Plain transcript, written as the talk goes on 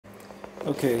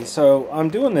Okay, so I'm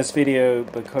doing this video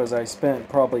because I spent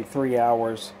probably 3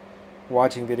 hours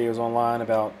watching videos online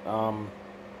about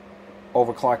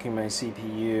overclocking my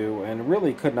CPU and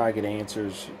really could not get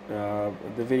answers. The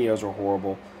videos are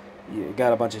horrible. You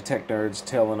got a bunch of tech nerds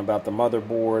telling about the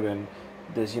motherboard and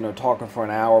this, talking for an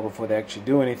hour before they actually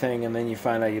do anything, and then you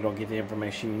find out you don't get the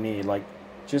information you need. Like,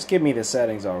 just give me the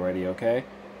settings already, okay?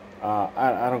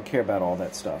 I don't care about all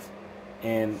that stuff.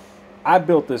 And I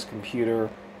built this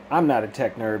computer. I'm not a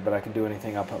tech nerd, but I can do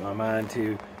anything I put my mind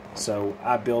to. So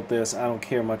I built this. I don't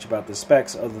care much about the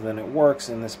specs other than it works,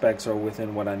 and the specs are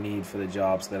within what I need for the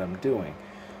jobs that I'm doing.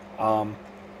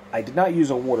 I did not use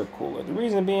a water cooler. The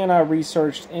reason being, I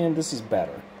researched, and this is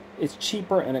better. It's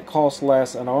cheaper and it costs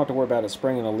less, and I don't have to worry about it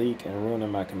springing a leak and ruining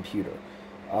my computer.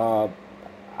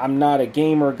 I'm not a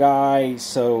gamer guy,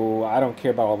 so I don't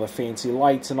care about all the fancy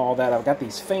lights and all that. I've got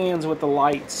these fans with the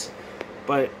lights,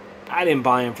 but I didn't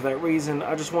buy them for that reason.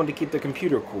 I just wanted to keep the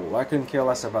computer cool. I couldn't care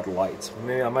less about the lights.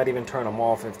 Maybe I might even turn them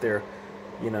off if they're,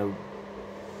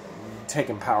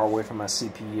 taking power away from my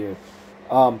CPU.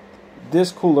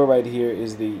 This cooler right here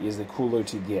is the cooler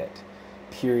to get.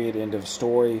 Period. End of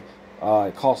story.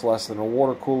 It costs less than a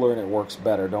water cooler and it works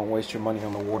better. Don't waste your money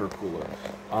on the water cooler.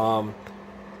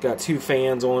 Got two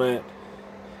fans on it.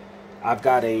 I've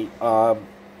got a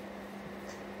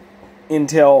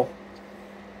Intel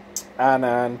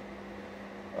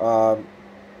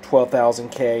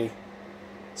i9-12900k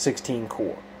 16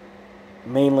 core.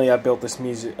 Mainly, I built this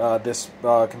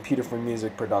computer for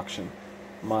music production.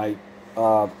 My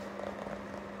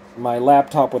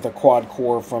laptop with a quad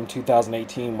core from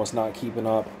 2018 was not keeping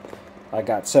up. I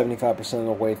got 75% of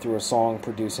the way through a song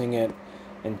producing it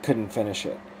and couldn't finish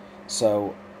it.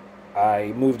 So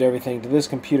I moved everything to this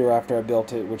computer after I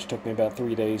built it, which took me about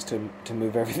 3 days to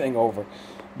move everything over.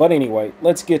 But anyway,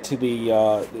 let's get to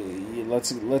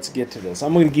let's get to this.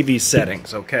 I'm going to give you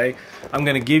settings, okay? I'm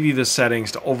going to give you the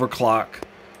settings to overclock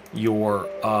your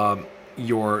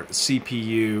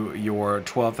CPU, your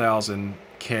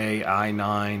 12000K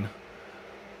i9.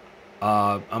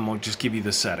 I'm going to just give you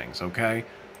the settings, okay?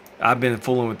 I've been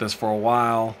fooling with this for a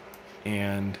while,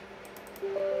 and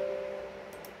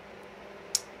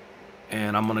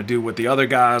I'm going to do what the other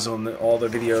guys on all the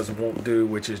videos won't do,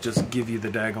 which is just give you the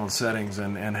daggone settings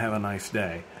and have a nice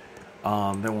day.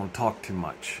 They won't talk too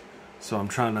much. So I'm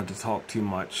trying not to talk too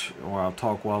much, or I'll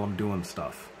talk while I'm doing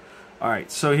stuff.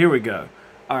 Alright, so here we go.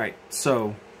 Alright,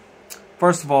 so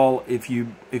first of all, if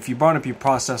you burn up your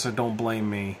processor, don't blame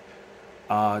me.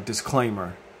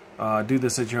 Disclaimer. Do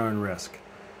this at your own risk.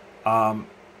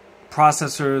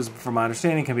 Processors, from my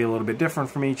understanding, can be a little bit different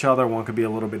from each other. One could be a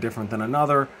little bit different than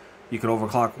another. You could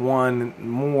overclock one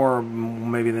more,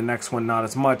 maybe the next one not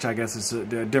as much. I guess it's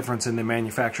a difference in the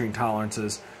manufacturing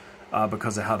tolerances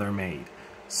because of how they're made.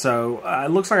 So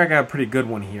it looks like I got a pretty good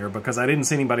one here because I didn't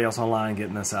see anybody else online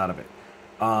getting this out of it.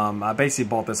 I basically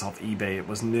bought this off eBay. It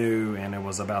was new and it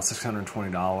was about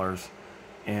 $620,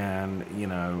 and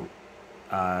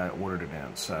I ordered it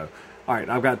in. So, all right,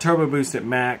 I've got Turbo Boost at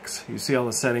max. You see all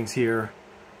the settings here.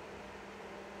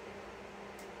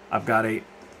 I've got a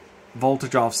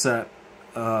voltage offset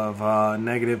of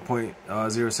negative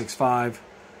 0.065.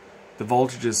 The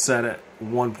voltage is set at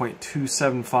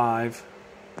 1.275,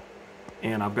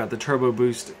 and I've got the Turbo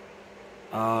Boost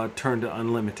turned to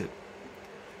unlimited.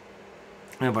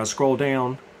 And if I scroll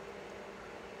down,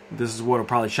 this is what will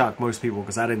probably shock most people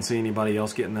because I didn't see anybody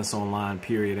else getting this online,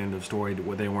 period, end of story.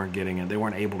 They weren't getting it. They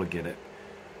weren't able to get it.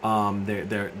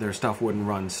 Their stuff wouldn't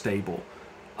run stable.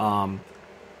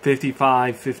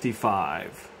 55,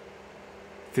 55.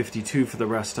 52 for the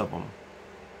rest of them.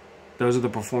 Those are the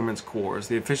performance cores.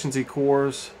 The efficiency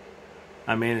cores,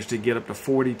 I managed to get up to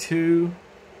 42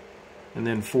 and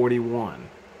then 41.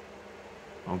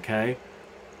 Okay?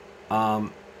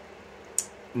 Now,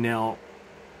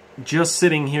 just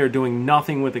sitting here doing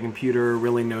nothing with the computer,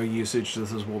 really no usage,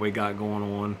 this is what we got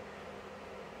going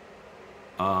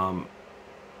on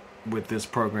with this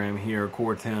program here,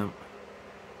 Core Temp.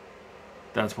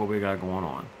 That's what we got going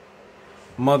on.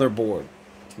 Motherboard.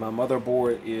 My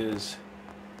motherboard is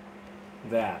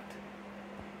that.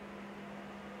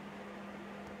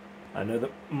 I know the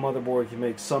motherboard can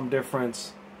make some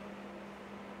difference.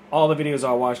 All the videos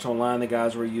I watched online, the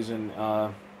guys were using,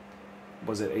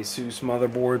 was it Asus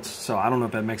motherboards? So I don't know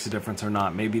if that makes a difference or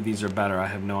not. Maybe these are better. I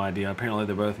have no idea. Apparently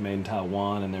they're both made in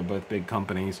Taiwan and they're both big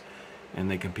companies and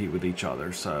they compete with each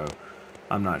other. So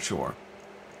I'm not sure.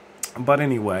 But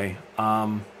anyway,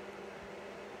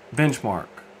 benchmark.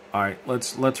 All right,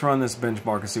 let's run this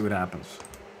benchmark and see what happens.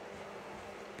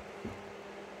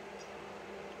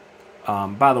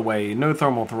 By the way, no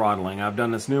thermal throttling. I've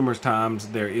done this numerous times.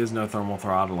 There is no thermal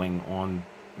throttling on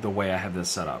the way I have this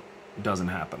set up. It doesn't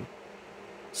happen.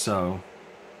 So,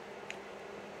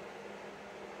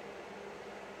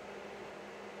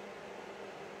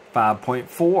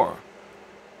 .4.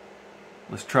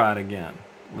 Let's try it again.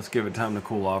 Let's give it time to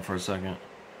cool off for a second.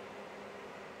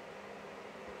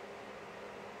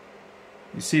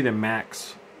 You see the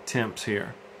max temps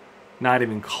here. Not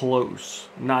even close.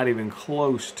 Not even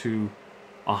close to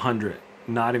 100.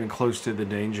 Not even close to the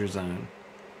danger zone.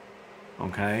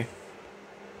 Okay?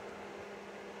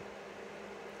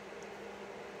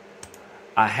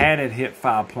 I had it hit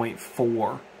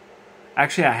 5.4.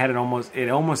 Actually, I had it almost hit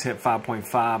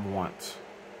 5.5 once.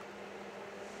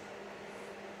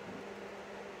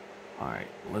 Alright,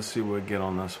 let's see what we get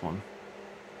on this one.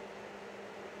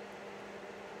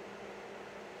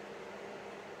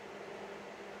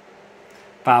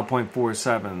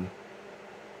 .47.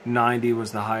 90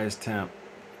 was the highest temp.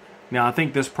 Now, I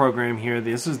think this program here,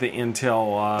 this is the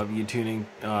Intel U-tuning,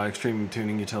 extreme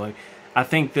tuning utility. I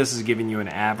think this is giving you an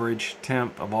average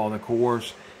temp of all the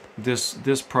cores.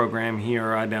 This program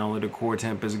here, I downloaded Core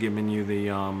Temp, is giving you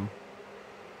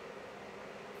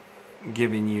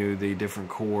the different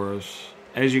cores.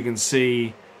 As you can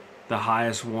see, the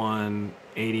highest one,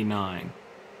 89.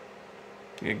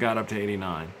 It got up to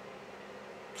 89.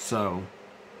 So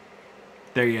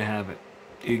there you have it.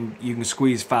 You can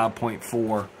squeeze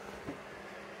 5.4.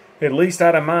 At least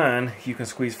out of mine, you can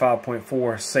squeeze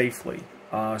 5.4 safely.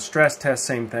 Stress test,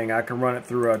 same thing. I can run it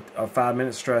through a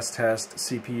 5-minute stress test,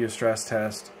 CPU stress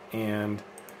test, and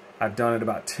I've done it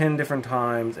about 10 different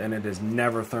times, and it is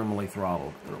never thermally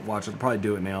throttled. Watch, I'll probably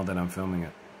do it now that I'm filming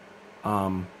it.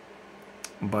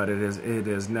 But it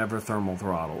is never thermal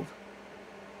throttled.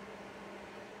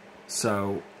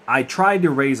 So I tried to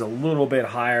raise a little bit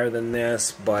higher than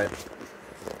this, but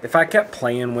if I kept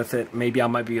playing with it, maybe I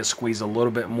might be able to squeeze a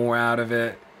little bit more out of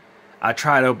it. I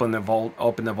tried to open the voltage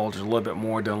a little bit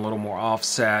more, doing a little more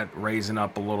offset, raising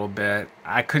up a little bit.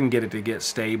 I couldn't get it to get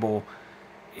stable.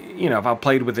 You know, if I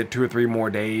played with it 2 or 3 more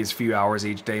days, few hours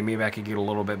each day, maybe I could get a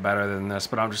little bit better than this,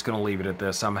 but I'm just going to leave it at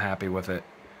this. I'm happy with it.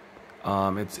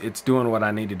 It's doing what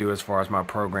I need to do as far as my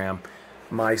program.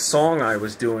 My song I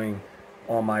was doing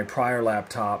on my prior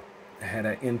laptop had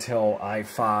an Intel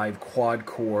i5 quad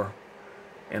core,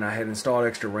 and I had installed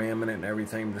extra RAM in it and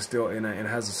everything, but still, and it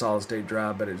has a solid state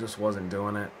drive, but it just wasn't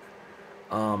doing it.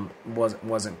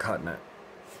 Wasn't cutting it.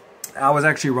 I was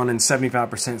actually running 75%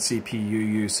 CPU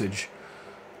usage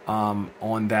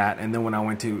on that, and then when I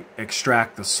went to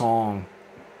extract the song,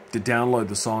 to download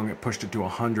the song, it pushed it to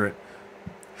 100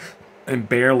 and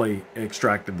barely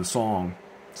extracted the song.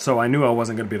 So I knew I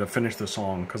wasn't going to be able to finish the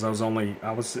song because I was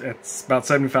at about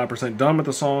 75% done with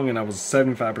the song, and I was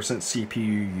 75%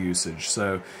 CPU usage.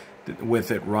 So with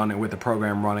the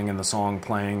program running and the song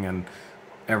playing and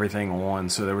everything on,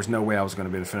 so there was no way I was going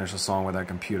to be able to finish the song with that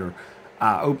computer.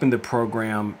 I opened the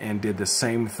program and did the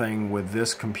same thing with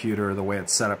this computer, the way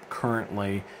it's set up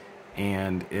currently,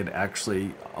 and it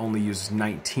actually only uses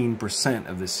 19%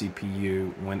 of the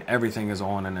CPU when everything is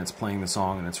on and it's playing the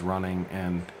song and it's running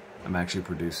and I'm actually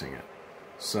producing it.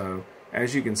 So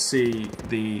as you can see,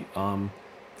 the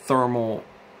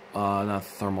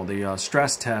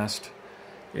stress test,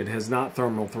 it has not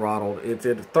thermal throttled. If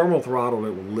it thermal throttled,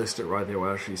 it will list it right there. It will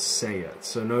actually say it.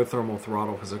 So no thermal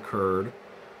throttle has occurred.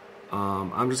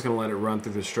 I'm just going to let it run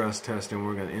through the stress test, and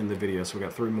we're going to end the video. So we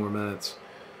got 3 more minutes.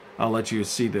 I'll let you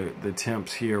see the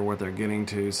temps here, what they're getting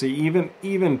to. See,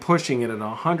 even pushing it at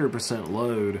 100%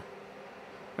 load,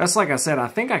 that's like I said, I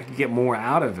think I could get more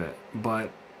out of it,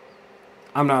 but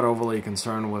I'm not overly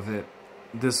concerned with it.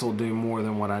 This will do more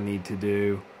than what I need to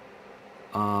do.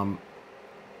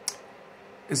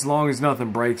 As long as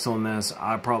nothing breaks on this,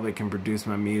 I probably can produce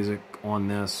my music on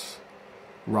this.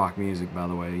 Rock music, by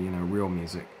the way, you know, real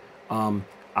music.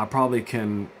 I probably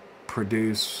can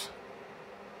produce,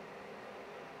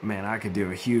 man, I could do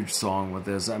a huge song with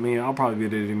this. I mean, I'll probably be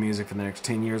able to do music for the next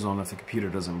 10 years on it if the computer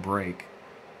doesn't break.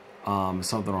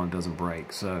 Something on it doesn't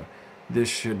break. So this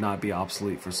should not be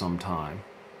obsolete for some time.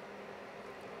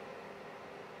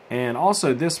 And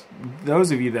also,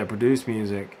 those of you that produce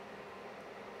music,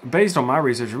 based on my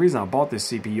research, the reason I bought this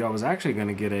CPU, I was actually going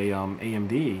to get a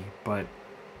AMD, but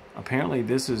apparently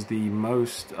this is the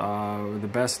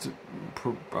best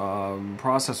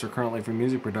processor currently for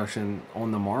music production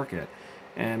on the market.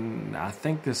 And I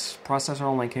think this processor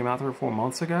only came out 3 or 4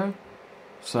 months ago.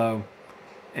 So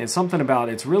it's something about,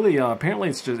 it's really, apparently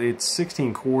it's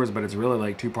 16 cores, but it's really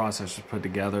like 2 processors put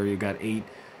together. You got 8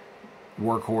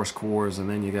 workhorse cores, and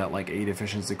then you got like 8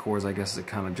 efficiency cores, I guess, that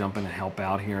kind of jump in and help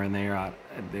out here and there.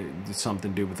 There's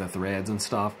something to do with the threads and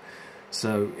stuff.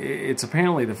 So it's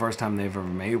apparently the first time they've ever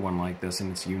made one like this,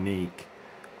 and it's unique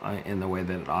in the way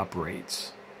that it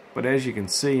operates. But as you can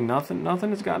see, nothing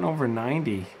has gotten over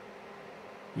 90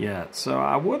 yet. So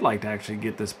I would like to actually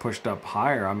get this pushed up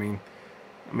higher. I mean,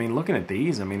 looking at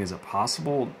these, I mean, is it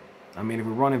possible? I mean, if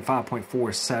we're running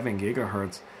 5.47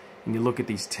 gigahertz, and you look at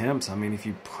these temps, I mean, if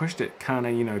you pushed it kind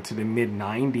of, you know, to the mid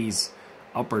 90s,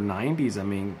 upper 90s, I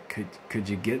mean, could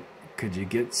you get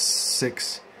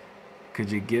 6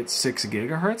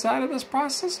 gigahertz out of this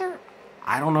processor?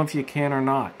 I don't know if you can or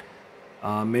not.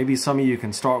 Maybe some of you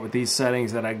can start with these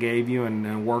settings that I gave you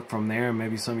and work from there, and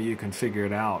maybe some of you can figure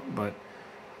it out, but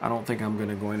I don't think I'm going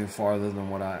to go any farther than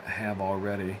what I have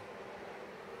already.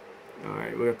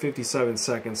 Alright, we got 57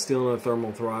 seconds, still no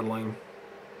thermal throttling.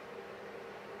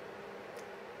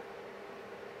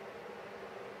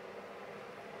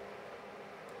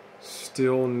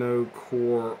 Still no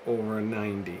core over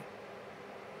 90.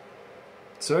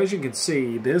 So as you can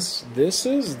see, this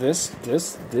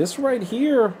right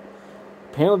here,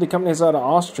 apparently the company is out of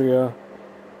Austria.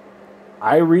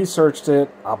 I researched it.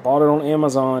 I bought it on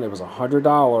Amazon. It was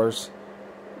 $100.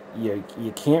 You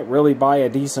can't really buy a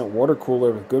decent water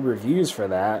cooler with good reviews for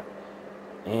that.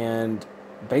 And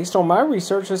based on my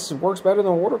research, this works better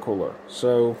than a water cooler.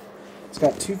 So it's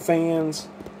got 2 fans.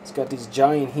 It's got these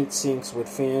giant heat sinks with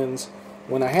fins.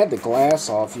 When I had the glass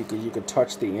off, you could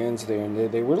touch the ends there,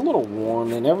 and they were a little warm.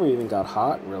 They never even got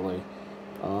hot, really.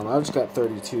 I've just got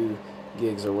 32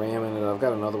 gigs of RAM in it. I've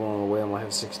got another one on the way. I might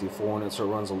have 64 in it, so it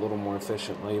runs a little more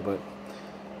efficiently. But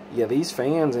yeah, these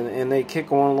fans, and they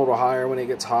kick on a little higher when it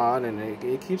gets hot, and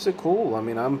it keeps it cool. I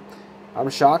mean, I'm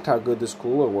shocked how good this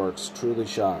cooler works. Truly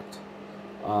shocked.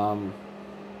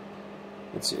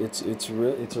 It's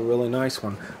a really nice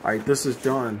one. All right, this is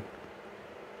done.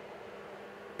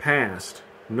 Passed.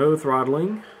 No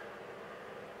throttling.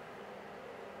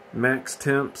 Max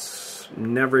temps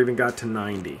never even got to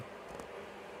 90.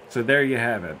 So there you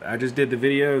have it. I just did the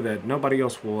video that nobody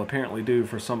else will apparently do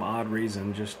for some odd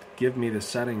reason. Just give me the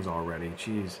settings already.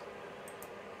 Jeez.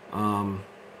 I'm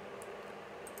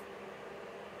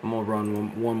gonna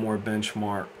run one more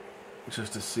benchmark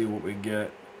just to see what we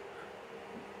get.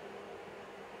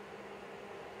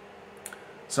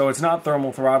 So it's not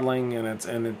thermal throttling, and it's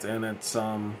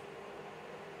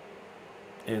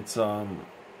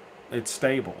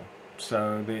stable.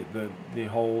 So the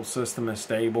whole system is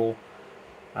stable.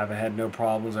 I've had no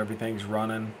problems. Everything's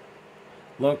running.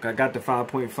 Look, I got to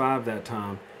 5.5 that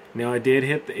time. Now it did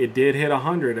hit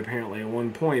 100 apparently at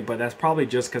one point, but that's probably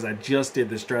just because I just did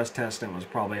the stress test and it was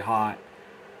probably hot.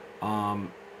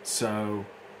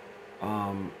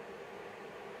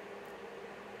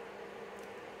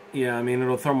 Yeah, I mean,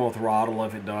 it'll thermal throttle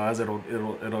if it does. It'll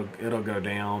go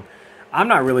down. I'm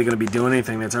not really going to be doing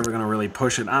anything that's ever going to really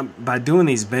push it. By doing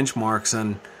these benchmarks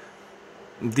and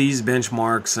the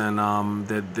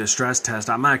stress test,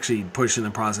 I'm actually pushing the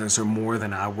processor more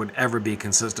than I would ever be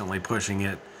consistently pushing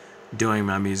it doing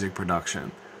my music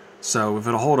production. So if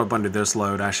it'll hold up under this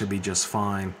load, I should be just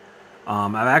fine.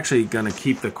 I'm actually going to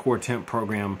keep the core temp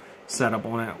program set up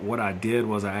on it. What I did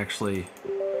was I actually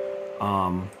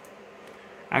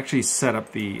set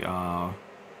up the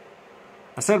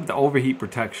overheat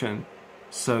protection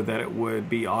so that it would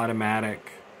be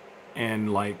automatic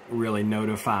and like really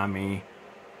notify me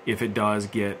if it does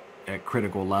get at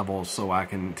critical levels so I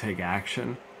can take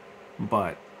action.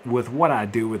 But with what I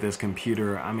do with this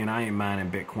computer, I mean, I ain't mining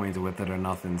bitcoins with it or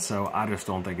nothing, so I just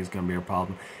don't think it's going to be a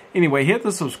problem. Anyway, hit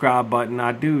the subscribe button.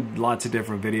 I do lots of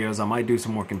different videos. I might do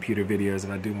some more computer videos if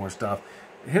I do more stuff.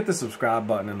 Hit the subscribe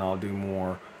button and I'll do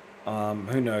more.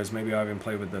 Who knows, maybe I'll even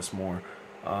play with this more.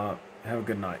 Have a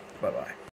good night. Bye-bye.